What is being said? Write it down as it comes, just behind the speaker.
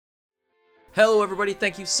Hello, everybody.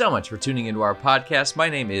 Thank you so much for tuning into our podcast. My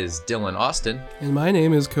name is Dylan Austin. And my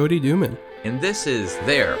name is Cody Duman. And this is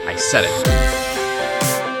There, I Said It.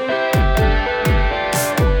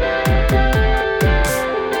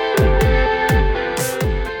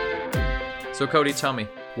 So, Cody, tell me,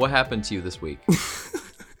 what happened to you this week?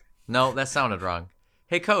 No, that sounded wrong.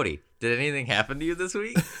 Hey, Cody, did anything happen to you this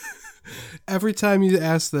week? Every time you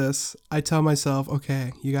ask this, I tell myself,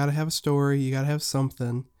 okay, you got to have a story, you got to have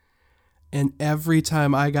something. And every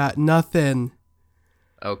time I got nothing.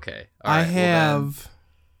 Okay. All right, I have.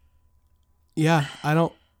 Yeah, I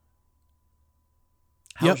don't.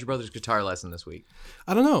 How was your brother's guitar lesson this week?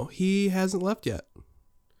 I don't know. He hasn't left yet.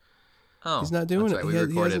 Oh, he's not doing that's it. Right. We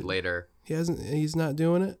recorded later. He's not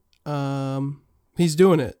doing it. He's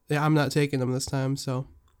doing it. I'm not taking him this time. So.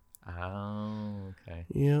 Oh, okay.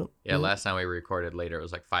 Yep. Yeah. Last time we recorded later, it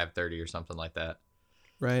was like 5:30 or something like that.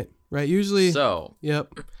 Right. Usually. So.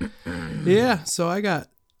 Yep. Yeah. So I got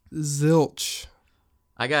zilch.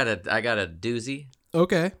 I got a doozy.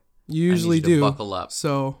 Okay. You usually I need you do. to buckle up.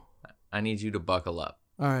 So. I need you to buckle up.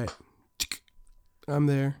 All right. I'm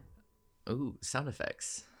there. Ooh, sound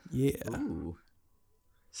effects. Yeah. Ooh.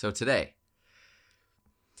 So today.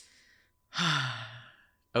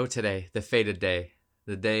 Today, the fated day,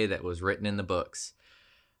 the day that was written in the books.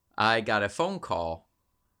 I got a phone call,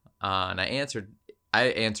 and I answer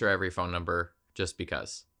every phone number just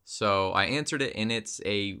because. So I answered it, and it's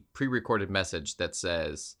a pre-recorded message that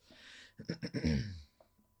says,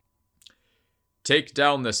 "Take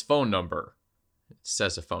down this phone number." It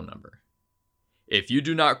says a phone number. "If you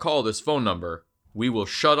do not call this phone number, we will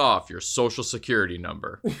shut off your social security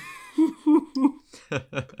number."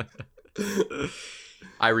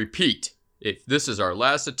 I repeat, if this is our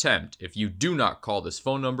last attempt, if you do not call this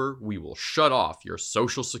phone number, we will shut off your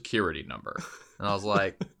social security number. And I was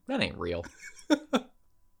like, that ain't real.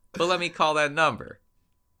 But let me call that number.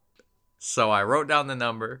 So I wrote down the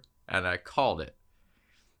number and I called it.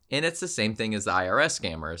 And it's the same thing as the IRS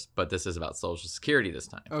scammers, but this is about Social Security this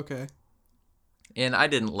time. Okay. And I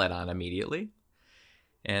didn't let on immediately.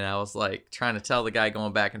 And I was like trying to tell the guy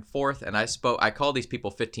going back and forth. And I called these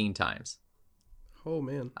people 15 times. Oh,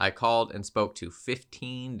 man. I called and spoke to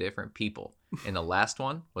 15 different people. And the last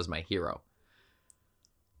one was my hero.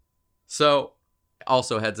 So,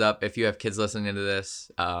 also heads up, if you have kids listening to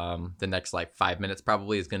this, the next 5 minutes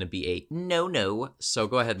probably is going to be a no. So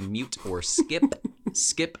go ahead and mute or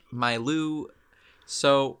skip my Lou.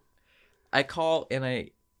 So I call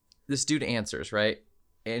and this dude answers, right?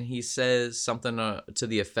 And he says something to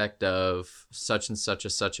the effect of such and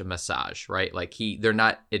such a massage, right? Like they're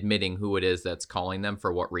not admitting who it is that's calling them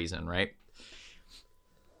for what reason, right?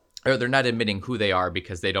 Or they're not admitting who they are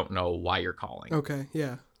because they don't know why you're calling. Okay,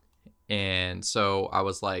 yeah. And so I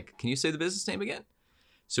was like, can you say the business name again?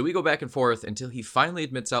 So we go back and forth until he finally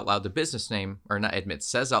admits out loud the business name, or not admits,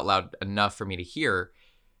 says out loud enough for me to hear,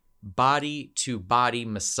 Body to Body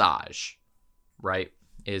Massage, right?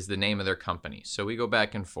 Is the name of their company. So we go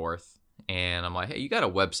back and forth and I'm like, hey, you got a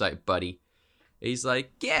website, buddy? And he's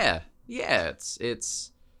like, yeah,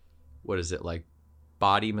 it's what is it, like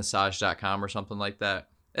bodymassage.com or something like that?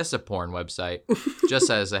 It's a porn website. Just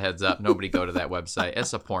as a heads up, nobody go to that website.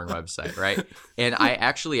 It's a porn website, right? And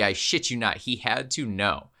I shit you not, he had to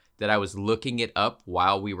know that I was looking it up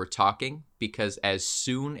while we were talking, because as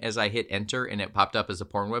soon as I hit enter and it popped up as a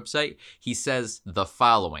porn website, he says the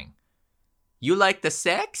following: "You like the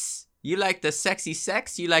sex? You like the sexy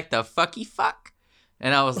sex? You like the fucky fuck?"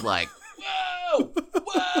 And I was like, whoa.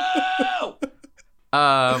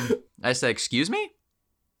 I said, excuse me?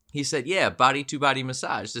 He said, yeah, body to body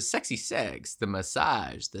massage, the sexy sex, the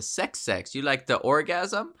massage, the sex. You like the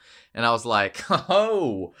orgasm? And I was like,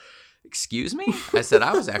 oh, excuse me? I said,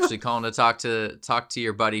 I was actually calling to talk to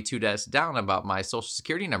your buddy 2 desks down about my social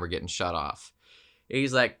security number getting shut off.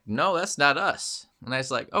 He's like, no, that's not us. And I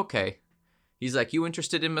was like, okay. He's like, you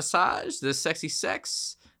interested in massage, the sexy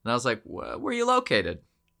sex? And I was like, where are you located?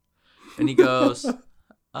 And he goes,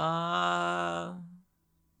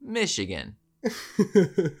 Michigan.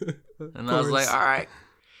 And I was like,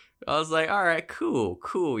 all right,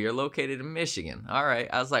 cool. You're located in Michigan. All right.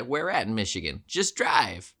 I was like, where at in Michigan? Just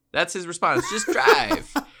drive. That's his response. Just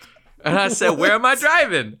drive. And I said, where am I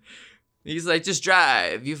driving? He's like, just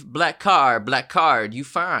drive. You black card, you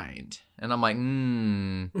find. And I'm like,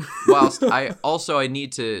 Whilst I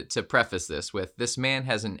need to preface this with, this man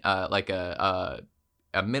has a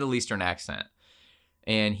Middle Eastern accent,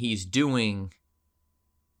 and he's doing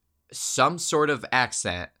some sort of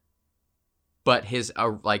accent, but his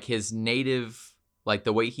native, like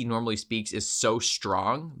the way he normally speaks, is so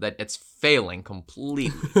strong that it's failing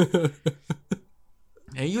completely.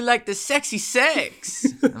 and you like the sexy sex.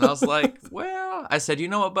 And I was like, well, I said, you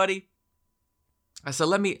know what, buddy? I said,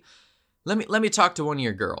 let me talk to one of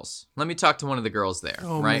your girls. Let me talk to one of the girls there.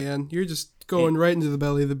 Oh, right? man. You're just going right into the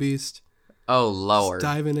belly of the beast. Oh, Lord.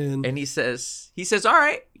 Just diving in. And he says, all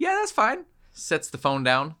right, yeah, that's fine. Sets the phone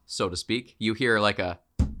down, so to speak. You hear like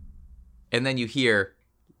and then you hear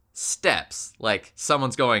steps, like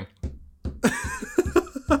someone's going.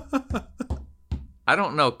 I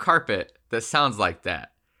don't know carpet that sounds like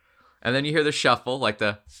that. And then you hear the shuffle, like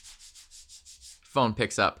the phone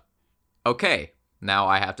picks up. Okay, now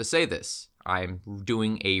I have to say this. I'm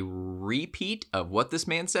doing a repeat of what this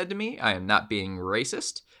man said to me. I am not being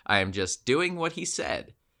racist. I am just doing what he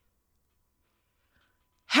said.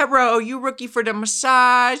 Hello, you rookie for the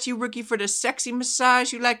massage? You rookie for the sexy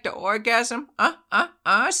massage? You like the orgasm?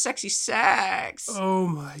 Sexy sex. Oh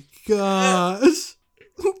my gosh.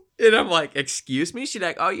 And I'm like, excuse me? She's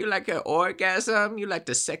like, oh, you like an orgasm? You like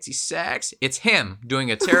the sexy sex? It's him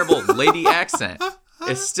doing a terrible lady accent.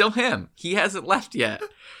 It's still him. He hasn't left yet.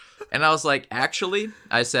 And I was like, actually,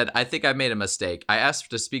 I said, I think I made a mistake. I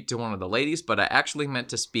asked to speak to one of the ladies, but I actually meant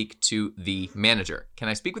to speak to the manager. Can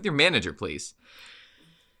I speak with your manager, please?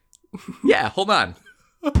 Yeah, hold on.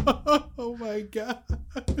 Oh my gosh.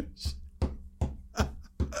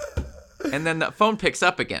 And then the phone picks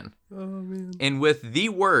up again. Oh man. And with the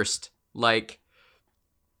worst, like,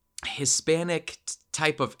 Hispanic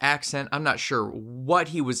type of accent, I'm not sure what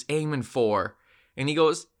he was aiming for. And he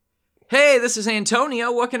goes, hey, this is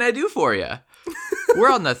Antonio. What can I do for you?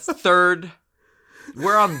 We're on the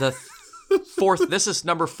fourth. This is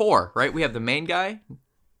number 4, right? We have the main guy.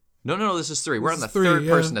 No, this is 3. We're on the third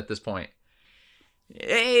person at this point.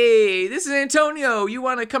 Hey, this is Antonio. You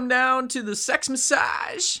want to come down to the sex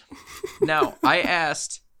massage? Now, I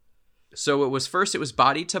asked, so it was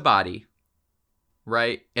body to body,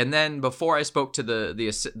 right? And then before I spoke to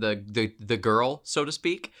the girl, so to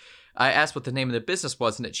speak, I asked what the name of the business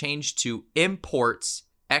was, and it changed to Imports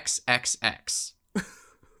XXX.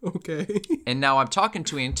 Okay. And now I'm talking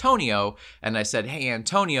to Antonio, and I said, hey,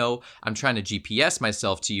 Antonio, I'm trying to GPS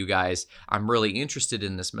myself to you guys. I'm really interested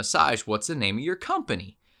in this massage. What's the name of your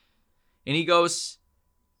company? And he goes,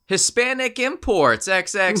 Hispanic Imports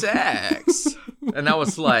XXX. And I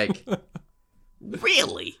was like,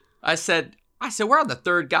 really? I said, we're on the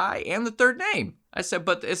third guy and the third name. I said,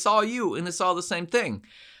 but it's all you, and it's all the same thing.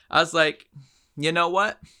 I was like, you know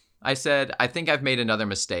what? I said, I think I've made another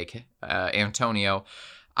mistake, Antonio.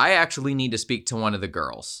 I actually need to speak to one of the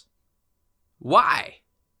girls. Why?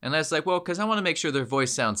 And I was like, well, because I want to make sure their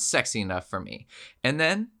voice sounds sexy enough for me. And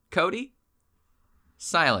then, Cody,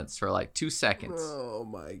 silence for like 2 seconds. Oh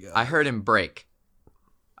my God. I heard him break.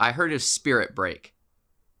 I heard his spirit break.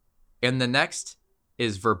 And the next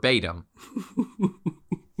is verbatim.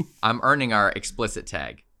 I'm earning our explicit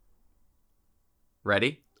tag.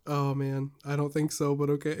 Ready? Oh man, I don't think so, but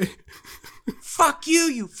okay. Fuck you,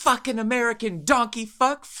 you fucking American donkey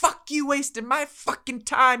fuck. Fuck you wasting my fucking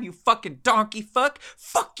time, you fucking donkey fuck.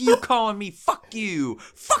 Fuck you calling me fuck you.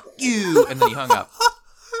 Fuck you. And then he hung up.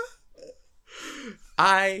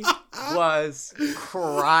 I was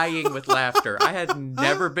crying with laughter. I had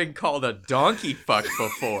never been called a donkey fuck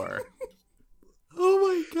before. Oh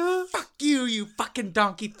my God. Fuck you, you fucking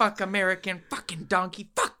donkey fuck American fucking donkey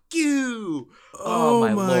fuck you. Oh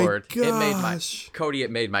my Lord. Gosh. It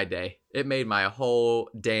made my day. It made my whole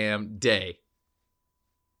damn day.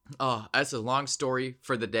 Oh, that's a long story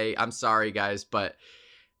for the day. I'm sorry, guys, but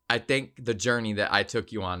I think the journey that I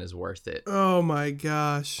took you on is worth it. Oh my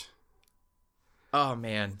gosh. Oh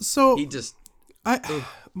man. So he just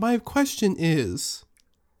my question is,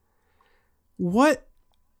 what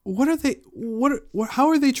are they how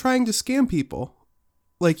are they trying to scam people?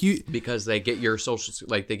 Like because they get your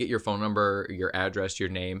they get your phone number, your address, your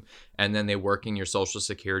name, and then they work in your social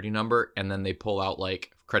security number, and then they pull out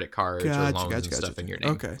like credit cards or loans and stuff in your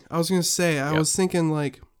name. Okay. I was going to say, I was thinking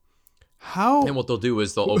like, how? And what they'll do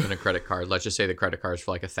is they'll open a credit card. Let's just say the credit card's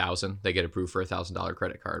for like $1,000. They get approved for $1,000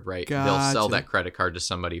 credit card, right? Gotcha. They'll sell that credit card to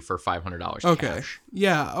somebody for $500 Okay. cash.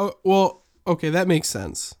 Yeah. Oh, well, okay, that makes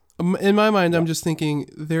sense. In my mind, I'm just thinking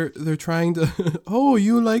they're trying to. Oh,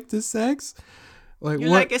 you like the sex? Like you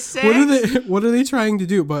like a sex? What are they trying to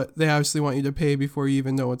do? But they obviously want you to pay before you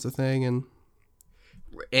even know it's a thing. And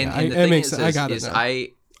the thing is, I got it now.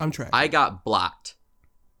 I'm tracking. I got blocked.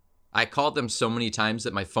 I called them so many times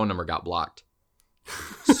that my phone number got blocked.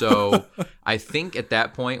 So I think at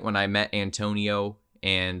that point when I met Antonio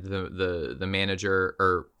and the manager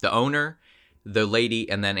or the owner the lady,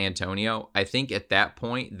 and then Antonio, I think at that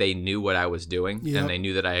point they knew what I was doing, Yep. and they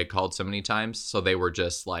knew that I had called so many times, so they were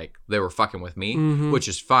just like, they were fucking with me, Mhm. which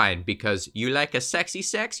is fine, because you like a sexy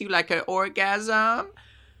sex, you like an orgasm.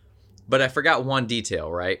 But I forgot one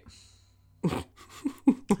detail, right?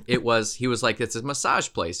 He was like, it's a massage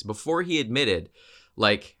place. Before he admitted,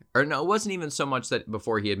 like, or no, it wasn't even so much that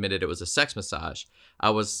before he admitted it was a sex massage.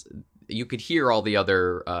 You could hear all the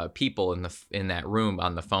other people in that room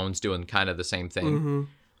on the phones doing kind of the same thing. Mhm.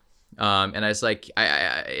 And I was like,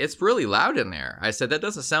 it's really loud in there. I said, that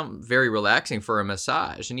doesn't sound very relaxing for a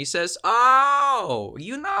massage. And he says, oh,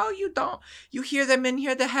 you don't. You hear them in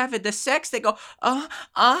here that have the sex. They go,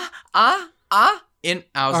 And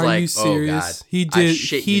I was Are like, you serious? oh, God. He did.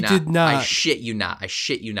 He did not. I shit you not. I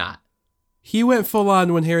shit you not. He went full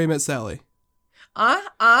on when Harry met Sally. I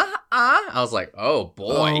was like, oh,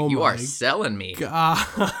 boy, Oh you are my selling me. Gosh.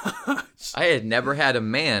 I had never had a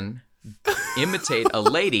man imitate a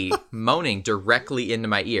lady moaning directly into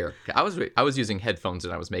my ear. I was using headphones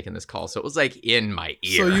and I was making this call, so it was like in my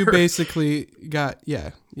ear. So you basically got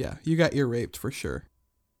you got ear raped for sure.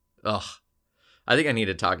 Ugh. I think I need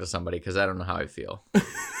to talk to somebody because I don't know how I feel.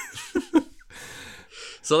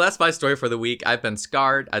 So that's my story for the week. I've been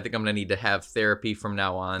scarred. I think I'm going to need to have therapy from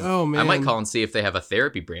now on. Oh, man. I might call and see if they have a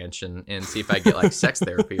therapy branch and see if I get like sex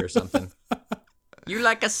therapy or something. You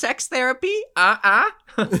like a sex therapy?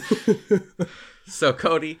 So,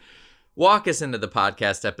 Cody, walk us into the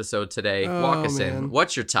podcast episode today. Walk us in.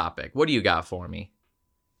 What's your topic? What do you got for me?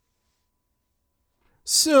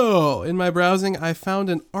 So, in my browsing, I found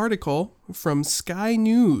an article from Sky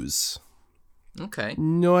News. Okay.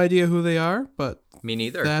 No idea who they are, but Me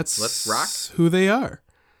neither. let's rock. who they are.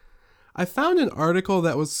 I found an article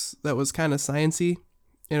that was kind of sciencey,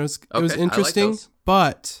 and it was Okay, interesting. I like those.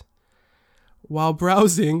 But while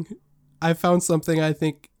browsing, I found something I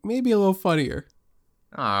think maybe a little funnier.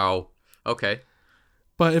 Oh, okay.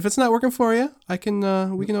 But if it's not working for you, we can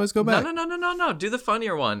always go back. No. Do the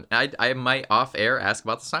funnier one. I might off air ask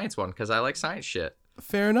about the science one because I like science shit.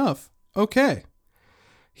 Fair enough. Okay.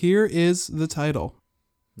 Here is the title.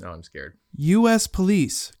 No, I'm scared. U.S.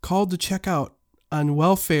 police called to check out on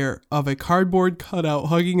welfare of a cardboard cutout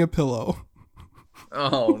hugging a pillow.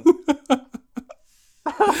 Oh.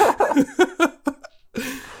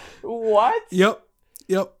 What? Yep.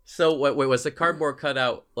 So wait, was the cardboard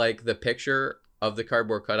cutout like the picture of the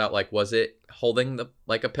cardboard cutout? Like, was it holding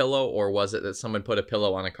like a pillow, or was it that someone put a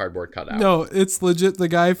pillow on a cardboard cutout? No, it's legit. The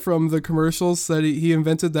guy from the commercials said he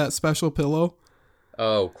invented that special pillow.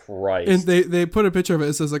 Oh, Christ. And they put a picture of it.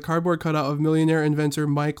 It says a cardboard cutout of millionaire inventor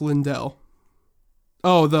Mike Lindell.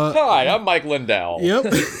 Oh, Hi, I'm Mike Lindell.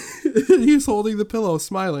 Yep. He's holding the pillow,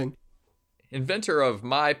 smiling. Inventor of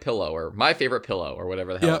my pillow, or my favorite pillow, or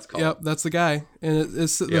whatever the hell it's called. Yep, that's the guy. And the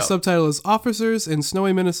subtitle is, Officers in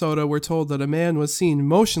snowy Minnesota were told that a man was seen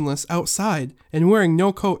motionless outside and wearing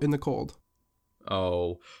no coat in the cold.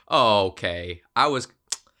 Oh, okay.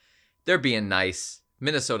 They're being nice.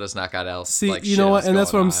 Minnesota's not got else. See, like, you know what? And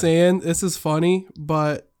that's what I'm on. saying. This is funny,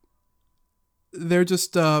 but they're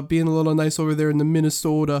just being a little nice over there in the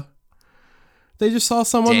Minnesota. They just saw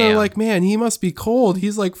someone. Damn. They're like, man, he must be cold.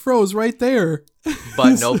 He's like froze right there.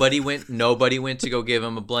 But nobody went to go give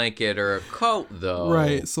him a blanket or a coat, though.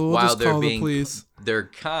 Right. So we'll just call the police. They're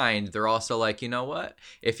kind. They're also like, you know what?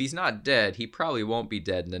 If he's not dead, he probably won't be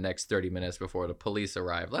dead in the next 30 minutes before the police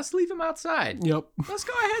arrive. Let's leave him outside. Yep. Let's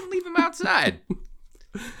go ahead and leave him outside.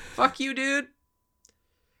 Fuck you, dude.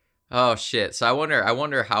 Oh shit. So I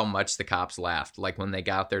wonder how much the cops laughed, like when they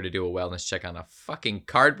got there to do a wellness check on a fucking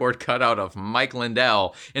cardboard cutout of Mike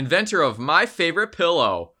Lindell, inventor of my favorite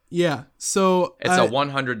pillow. Yeah. So it's a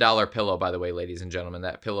 $100 pillow, by the way, ladies and gentlemen.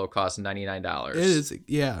 That pillow costs $99. It is.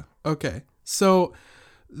 Yeah. Okay. So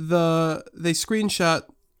they screenshot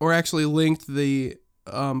or actually linked the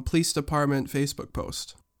police department Facebook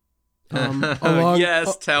post.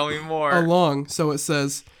 Yes, tell me more. So it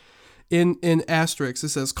says in asterisks, it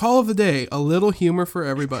says, call of the day, a little humor for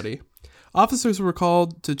everybody. Officers were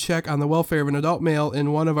called to check on the welfare of an adult male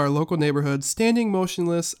in one of our local neighborhoods, standing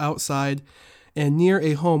motionless outside and near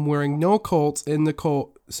a home wearing no coat in the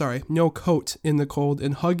cold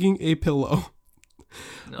and hugging a pillow.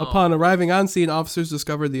 No. Upon arriving on scene, officers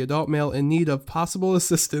discovered the adult male in need of possible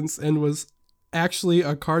assistance and was actually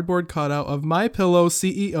a cardboard cutout of My Pillow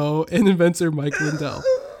CEO and inventor Mike Lindell.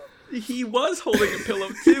 He was holding a pillow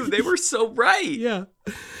too. They were so right. Yeah.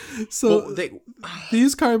 So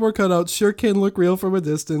these cardboard cutouts sure can look real from a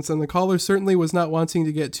distance, and the caller certainly was not wanting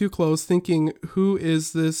to get too close, thinking, who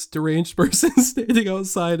is this deranged person standing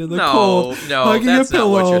outside in the cold? No, hugging that's a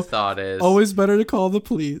pillow? Not what your thought is. Always better to call the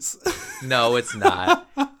police. No, it's not.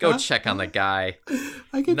 Go check on the guy.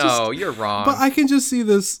 You're wrong. But I can just see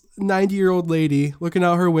this 90-year-old lady looking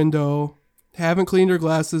out her window, haven't cleaned her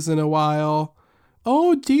glasses in a while.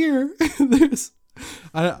 Oh dear, there's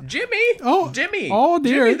Jimmy. Jimmy. Oh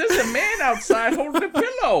dear, Jimmy, there's a man outside holding a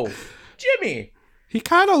pillow. Jimmy. He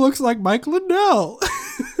kind of looks like Mike Lindell.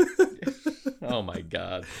 Oh my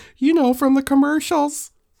God. From the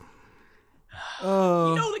commercials.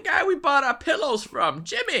 The guy we bought our pillows from,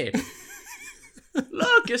 Jimmy.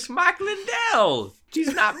 Look, it's Mike Lindell.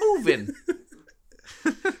 He's not moving.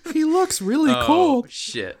 He looks really cold.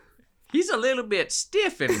 Shit. He's a little bit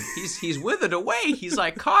stiff and he's withered away. He's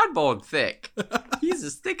like cardboard thick. He's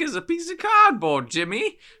as thick as a piece of cardboard,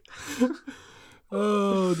 Jimmy.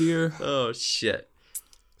 Oh dear. Oh shit.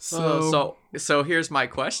 So here's my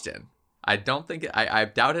question. I don't think I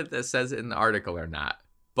doubt it that it says it in the article or not.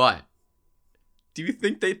 But do you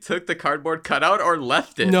think they took the cardboard cutout or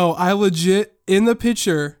left it? No, I legit in the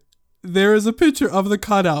picture. There is a picture of the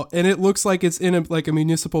cutout, and it looks like it's in a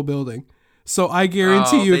municipal building. So I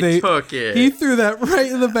guarantee you they took it. He threw that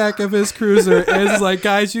right in the back of his cruiser and is like,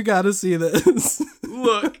 guys, you got to see this.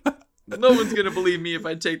 Look, no one's going to believe me if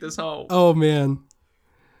I take this home. Oh, man.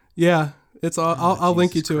 Yeah, it's all, I'll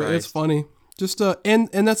link you to Christ. it. It's funny. Just and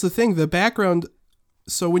that's the thing. The background,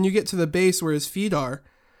 so when you get to the base where his feet are,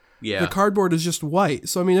 the cardboard is just white.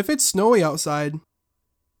 So, I mean, if it's snowy outside,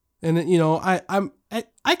 and,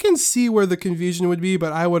 I can see where the confusion would be,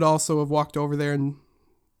 but I would also have walked over there and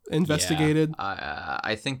investigated. Yeah,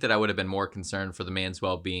 I think that I would have been more concerned for the man's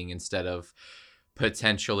well-being instead of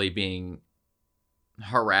potentially being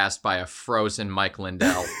harassed by a frozen Mike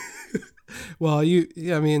Lindell. Well,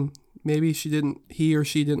 maybe he or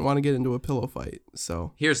she didn't want to get into a pillow fight.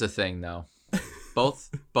 So here's the thing, though.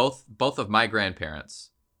 Both of my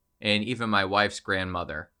grandparents and even my wife's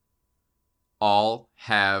grandmother all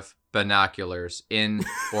have binoculars in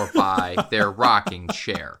or by their rocking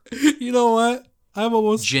chair. You know what? I'm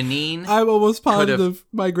almost positive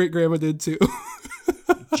my great grandma did too.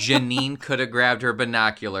 Janine could have grabbed her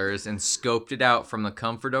binoculars and scoped it out from the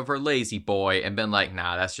comfort of her lazy boy and been like,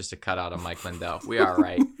 nah, that's just a cutout of Mike Lindell. We all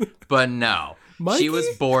right. But no, Mikey? She was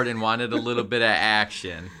bored and wanted a little bit of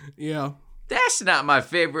action. Yeah. That's not my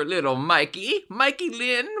favorite little Mikey. Mikey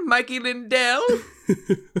Lindell.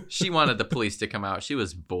 She wanted the police to come out. She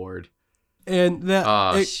was bored. And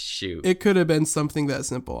shoot. It could have been something that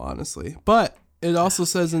simple, honestly. But it also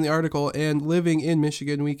says in the article, and living in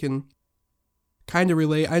Michigan, we can kind of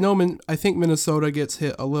relate. I think Minnesota gets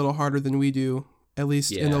hit a little harder than we do, at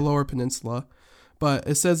least in the lower peninsula. But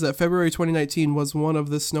it says that February 2019 was one of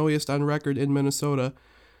the snowiest on record in Minnesota,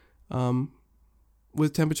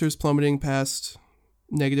 with temperatures plummeting past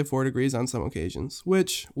 -4 degrees on some occasions,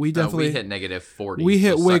 which we definitely we hit -40. We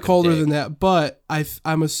hit way colder than that, but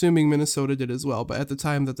I'm assuming Minnesota did as well. But at the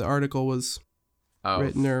time that the article was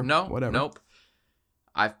written or whatever. Nope.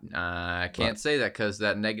 I can't say that because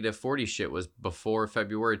that -40 shit was before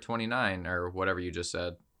February 29 or whatever you just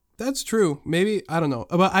said. That's true. Maybe, I don't know,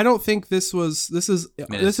 but I don't think this is under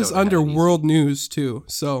Minnesota world news too.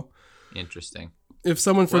 So interesting. If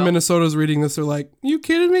someone from Minnesota is reading this, they're like, "You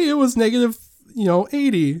kidding me? It was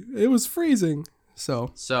 -80. It was freezing."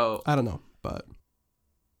 So I don't know, but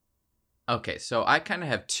okay. So I kind of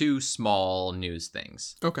have two small news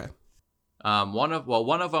things. Okay. One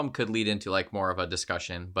of them could lead into like more of a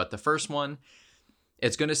discussion, but the first one,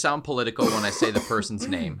 it's going to sound political when I say the person's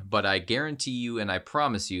name, but I guarantee you and I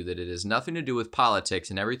promise you that it has nothing to do with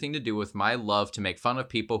politics and everything to do with my love to make fun of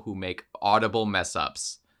people who make audible mess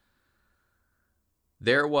ups.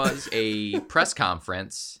 There was a press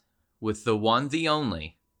conference with the one, the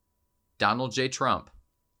only, Donald J. Trump.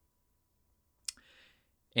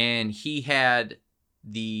 And he had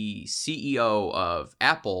the CEO of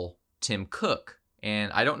Apple, Tim Cook.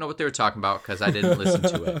 And I don't know what they were talking about because I didn't listen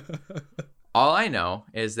to it. All I know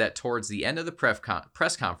is that towards the end of the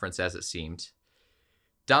press conference, as it seemed,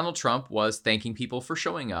 Donald Trump was thanking people for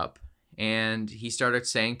showing up. And he started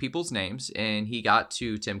saying people's names, and he got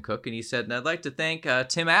to Tim Cook, and he said, "I'd like to thank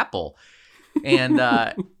Tim Apple." And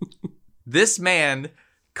this man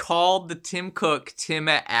called the Tim Cook Tim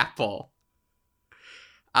Apple.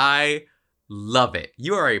 I love it.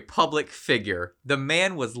 You are a public figure. The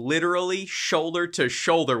man was literally shoulder to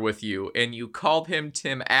shoulder with you, and you called him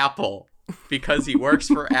Tim Apple because he works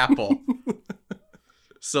for Apple.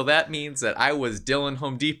 So that means that I was Dylan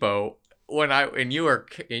Home Depot and you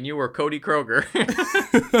were Cody Kroger.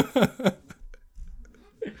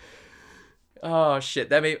 Oh shit,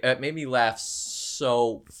 that made me laugh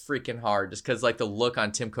so freaking hard just because like the look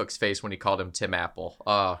on Tim Cook's face when he called him Tim Apple.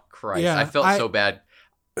 Oh Christ, yeah, I felt so bad.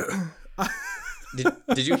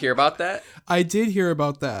 Did you hear about that? I did hear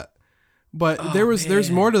about that, but there's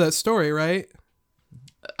man. more to that story, right?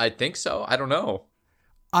 I think so. I don't know.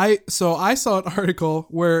 I saw an article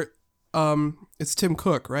where it's Tim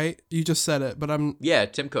Cook, right? You just said it, but Yeah,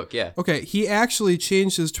 Tim Cook, yeah. okay. He actually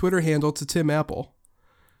changed his Twitter handle to Tim Apple.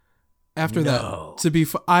 After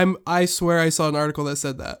that, I swear I saw an article that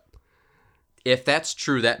said that. If that's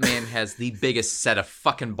true, that man has the biggest set of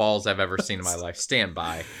fucking balls I've ever seen in my life. Stand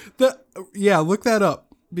by. Look that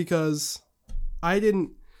up because I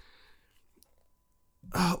didn't.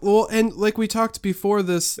 Well, and like we talked before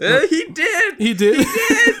this, He did. he did.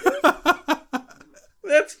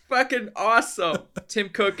 That's fucking awesome. Tim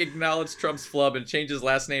Cook acknowledged Trump's flub and changed his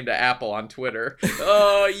last name to Apple on Twitter.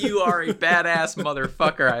 Oh, you are a badass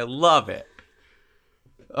motherfucker. I love it.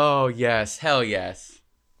 Oh, yes. Hell yes.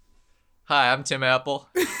 Hi, I'm Tim Apple.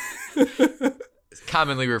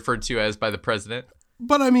 Commonly referred to as by the president.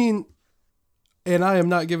 But I mean, and I am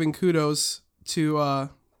not giving kudos to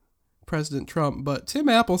President Trump, but Tim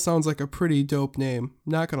Apple sounds like a pretty dope name.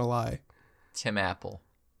 Not gonna lie. Tim Apple.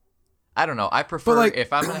 I don't know. I prefer like-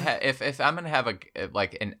 if I'm gonna if I'm gonna have a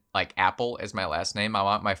Apple as my last name, I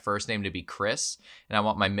want my first name to be Chris, and I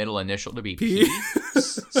want my middle initial to be P.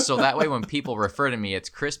 So that way, when people refer to me, it's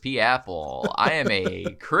Chris P. Apple. I am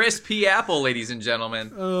a Chris P. Apple, ladies and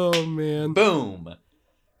gentlemen. Oh man. Boom.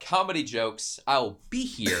 Comedy jokes. I'll be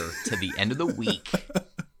here to the end of the week.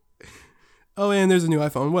 Oh, and there's a new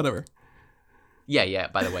iPhone. Whatever. Yeah.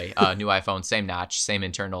 By the way, new iPhone, same notch, same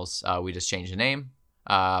internals. We just changed the name.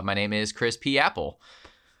 My name is Chris P. Apple.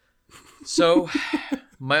 So,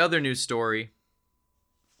 my other news story,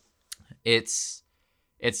 it's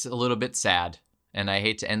a little bit sad, and I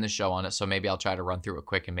hate to end the show on it, so maybe I'll try to run through it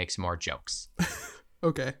quick and make some more jokes.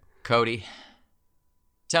 Okay. Cody,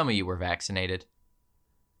 tell me you were vaccinated.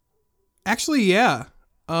 Actually, yeah.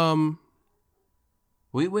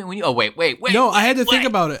 Wait. No, I had to think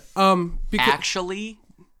about it.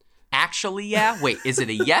 Actually, yeah. Wait, is it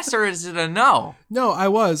a yes or is it a no? No, I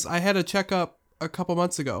was. I had a checkup a couple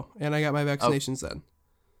months ago, and I got my vaccinations then.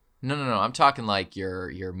 No. I'm talking like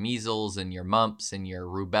your measles and your mumps and your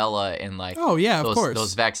rubella and like. Oh yeah, of course.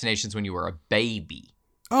 Those vaccinations when you were a baby.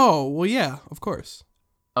 Oh well, yeah, of course.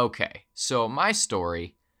 Okay, so my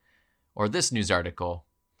story, or this news article,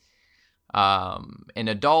 an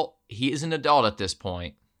adult. He is an adult at this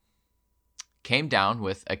point. Came down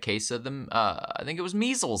with a case of them. I think it was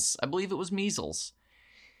measles. I believe it was measles.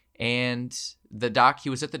 And he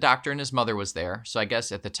was at the doctor and his mother was there. So I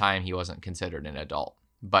guess at the time he wasn't considered an adult,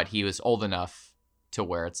 but he was old enough to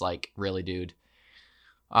where it's like, really, dude.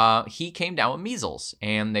 He came down with measles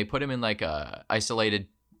and they put him in like a isolated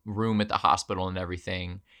room at the hospital and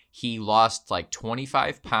everything. He lost like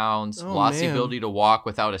 25 pounds, lost the ability to walk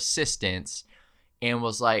without assistance, and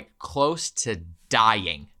was like close to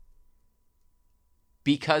dying.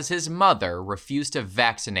 Because his mother refused to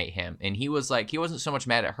vaccinate him. And he was like, he wasn't so much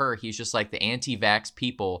mad at her. He's just like, the anti-vax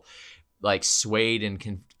people like swayed and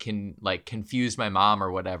confused my mom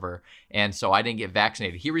or whatever. And so I didn't get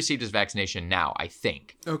vaccinated. He received his vaccination now, I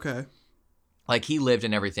think. Okay. Like he lived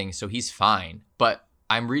and everything, so he's fine. But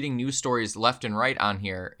I'm reading news stories left and right on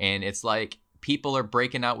here. And it's like people are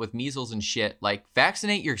breaking out with measles and shit. Like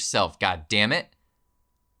vaccinate yourself, god damn it.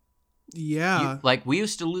 Yeah. We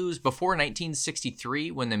used to lose before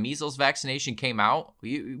 1963 when the measles vaccination came out.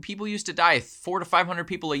 People used to die 400 to 500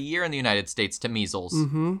 people a year in the United States to measles.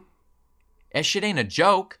 Mm-hmm. That shit ain't a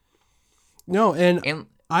joke. No, and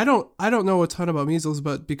I don't know a ton about measles,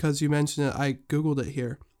 but because you mentioned it, I Googled it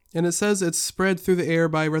here. And it says it's spread through the air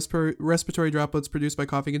by respiratory droplets produced by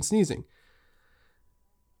coughing and sneezing.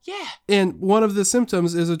 Yeah. And one of the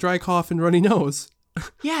symptoms is a dry cough and runny nose.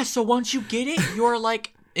 Yeah, so once you get it, you're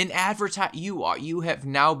like you have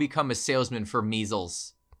now become a salesman for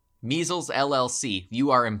Measles. Measles LLC.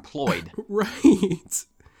 You are employed. Right.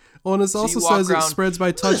 Well, and it also says it spreads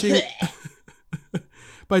by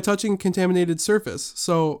touching contaminated surface.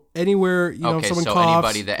 So anywhere, if someone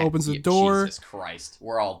coughs, opens the door. Jesus Christ.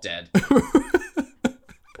 We're all dead.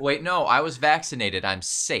 Wait, no, I was vaccinated. I'm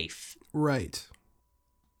safe. Right.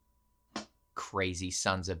 Crazy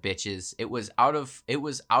sons of bitches. It was out of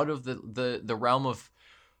the realm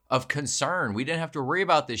of concern. We didn't have to worry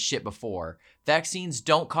about this shit before. Vaccines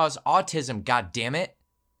don't cause autism, god damn it.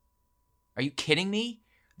 Are you kidding me?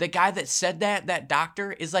 The guy that said that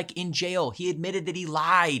doctor is like in jail. He admitted that he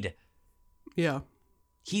lied. Yeah.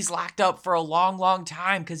 He's locked up for a long, long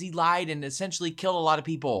time because he lied and essentially killed a lot of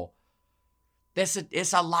people.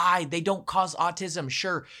 It's a lie. They don't cause autism.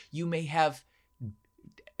 Sure, you may have,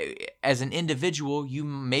 as an individual,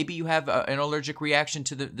 you have an allergic reaction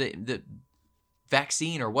to the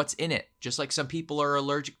vaccine or what's in it. Just like some people are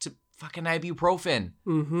allergic to fucking ibuprofen.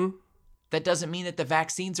 Mm-hmm. That doesn't mean that the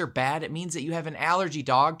vaccines are bad. It means that you have an allergy,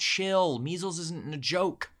 dog. Chill. Measles isn't a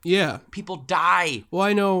joke. Yeah. People die. Well,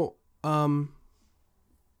 I know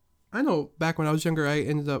back when I was younger,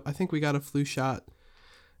 I think we got a flu shot.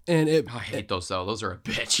 And I hate those though. Those are a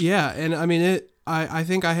bitch. Yeah, and I mean I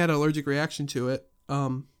think I had an allergic reaction to it.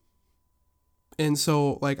 And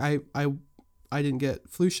so like I didn't get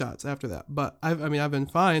flu shots after that. But I've been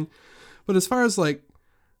fine. But as far as like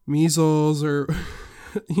measles or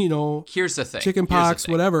here's the thing. Chickenpox,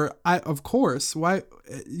 whatever. Of course. Why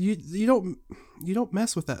you don't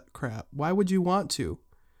mess with that crap. Why would you want to?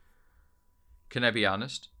 Can I be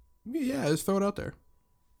honest? Yeah, just throw it out there.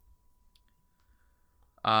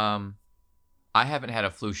 I haven't had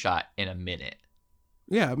a flu shot in a minute.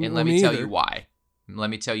 Yeah, and let me tell you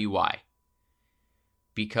why.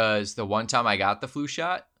 Because the one time I got the flu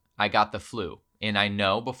shot, I got the flu. And I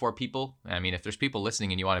know before people, if there's people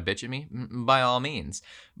listening and you want to bitch at me, by all means.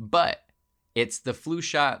 But it's the flu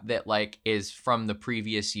shot that like is from the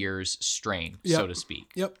previous year's strain, so to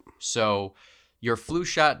speak. Yep. So your flu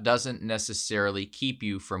shot doesn't necessarily keep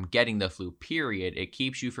you from getting the flu, period. It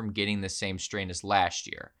keeps you from getting the same strain as last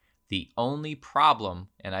year. The only problem,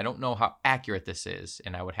 and I don't know how accurate this is,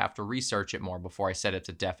 and I would have to research it more before I said it's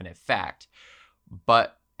a definite fact,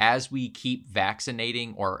 but as we keep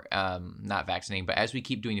vaccinating or not vaccinating, but as we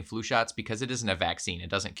keep doing the flu shots, because it isn't a vaccine, it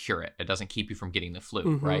doesn't cure it. It doesn't keep you from getting the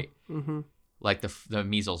flu, right? Mm-hmm. Like the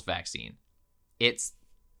measles vaccine. It's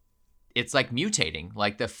like mutating.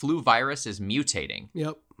 Like the flu virus is mutating.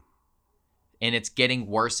 Yep. And it's getting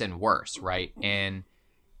worse and worse, right? And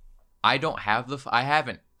I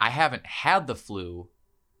haven't had the flu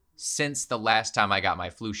since the last time I got my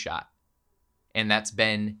flu shot. And that's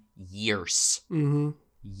been years. Mm-hmm.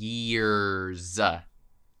 Years.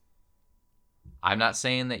 I'm not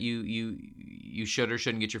saying that you should or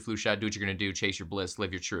shouldn't get your flu shot. Do what you're going to do. Chase your bliss.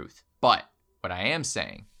 Live your truth. But what I am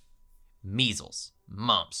saying, measles,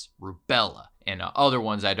 mumps, rubella, and other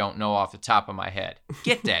ones I don't know off the top of my head.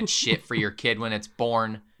 Get that shit for your kid when it's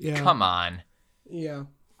born. Yeah. Come on. Yeah.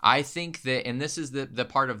 I think that, and this is the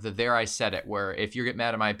part of the there I said it, where if you get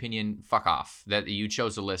mad at my opinion, fuck off, that you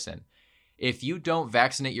chose to listen. If you don't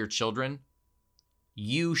vaccinate your children,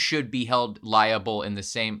 you should be held liable in the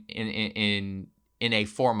same in a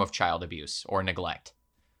form of child abuse or neglect.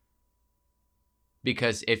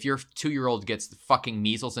 Because if your 2-year-old gets the fucking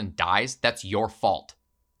measles and dies, that's your fault.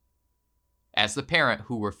 As the parent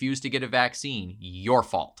who refused to get a vaccine, your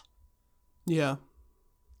fault. Yeah.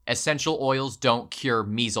 Essential oils don't cure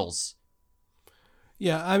measles.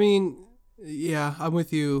 Yeah, I'm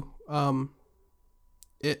with you.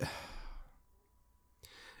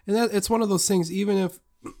 It's one of those things, even if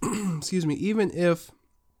even if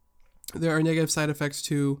there are negative side effects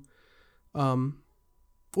to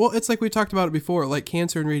it's like we talked about it before, like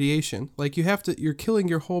cancer and radiation. Like you're killing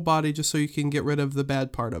your whole body just so you can get rid of the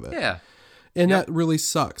bad part of it. Yeah. And that really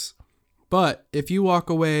sucks. But if you walk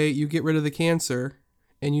away, you get rid of the cancer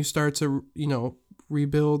and you start to,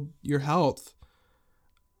 rebuild your health,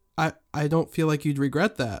 I don't feel like you'd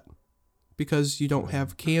regret that because you don't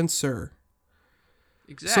have cancer.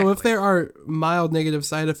 Exactly. So if there are mild negative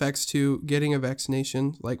side effects to getting a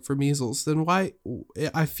vaccination, like for measles, then why?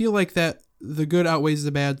 I feel like that the good outweighs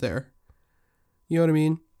the bad there. You know what I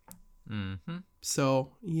mean? Mm-hmm.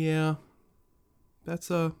 So yeah, that's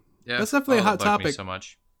definitely a hot topic so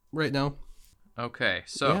much right now. Okay,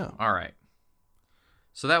 so all right,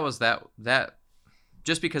 so that was that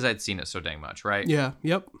just because I'd seen it so dang much, right? Yeah.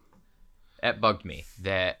 Yep. It bugged me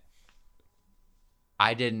that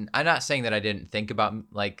I'm not saying that I didn't think about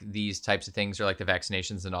like these types of things or like the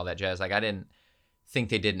vaccinations and all that jazz. Like I didn't think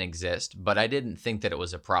they didn't exist, but I didn't think that it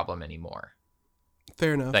was a problem anymore.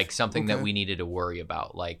 Fair enough. Like something that we needed to worry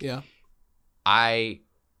about. Like yeah. The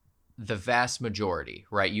vast majority,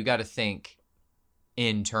 right? You got to think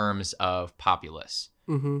in terms of populace.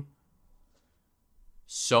 Mm-hmm.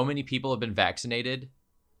 So many people have been vaccinated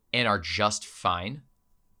and are just fine.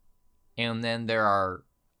 And then there are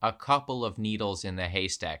a couple of needles in the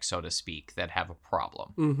haystack, so to speak, that have a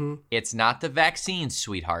problem. Mm-hmm. It's not the vaccine,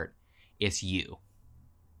 sweetheart. It's you.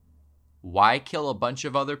 Why kill a bunch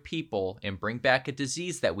of other people and bring back a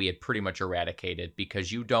disease that we had pretty much eradicated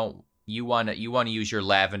because you want to use your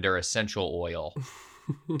lavender essential oil?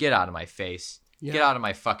 Get out of my face. Yeah. Get out of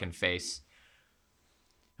my fucking face.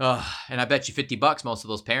 And I bet you $50 most of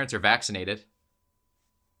those parents are vaccinated.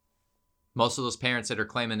 Most of those parents that are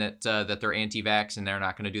claiming that they're anti-vax and they're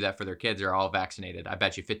not going to do that for their kids are all vaccinated. I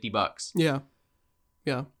bet you $50. Yeah.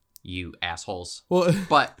 Yeah. You assholes. Well,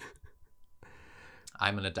 but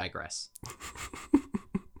I'm going to digress.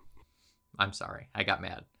 I'm sorry. I got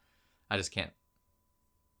mad. I just can't.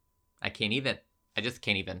 I just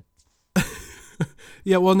can't even.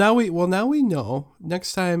 Yeah, well now we know.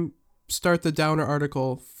 Next time, start the downer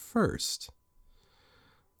article first.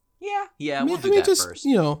 Yeah, we'll do that just, first.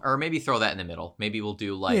 You know, or maybe throw that in the middle. Maybe we'll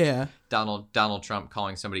do like Donald Trump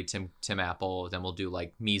calling somebody Tim Apple. Then we'll do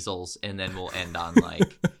like measles, and then we'll end on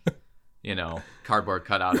like, cardboard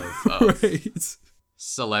cutout of right.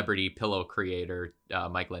 celebrity pillow creator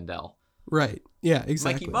Mike Lindell. Right. Yeah.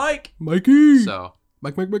 Exactly. Mikey. So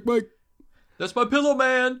Mike. That's my pillow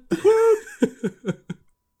man.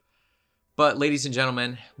 But ladies and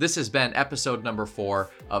gentlemen, this has been episode number 4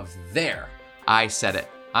 of There I Said It.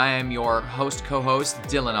 I am your co-host,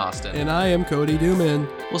 Dylan Austin. And I am Cody Dooman.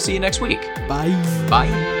 We'll see you next week. Bye.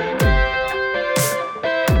 Bye.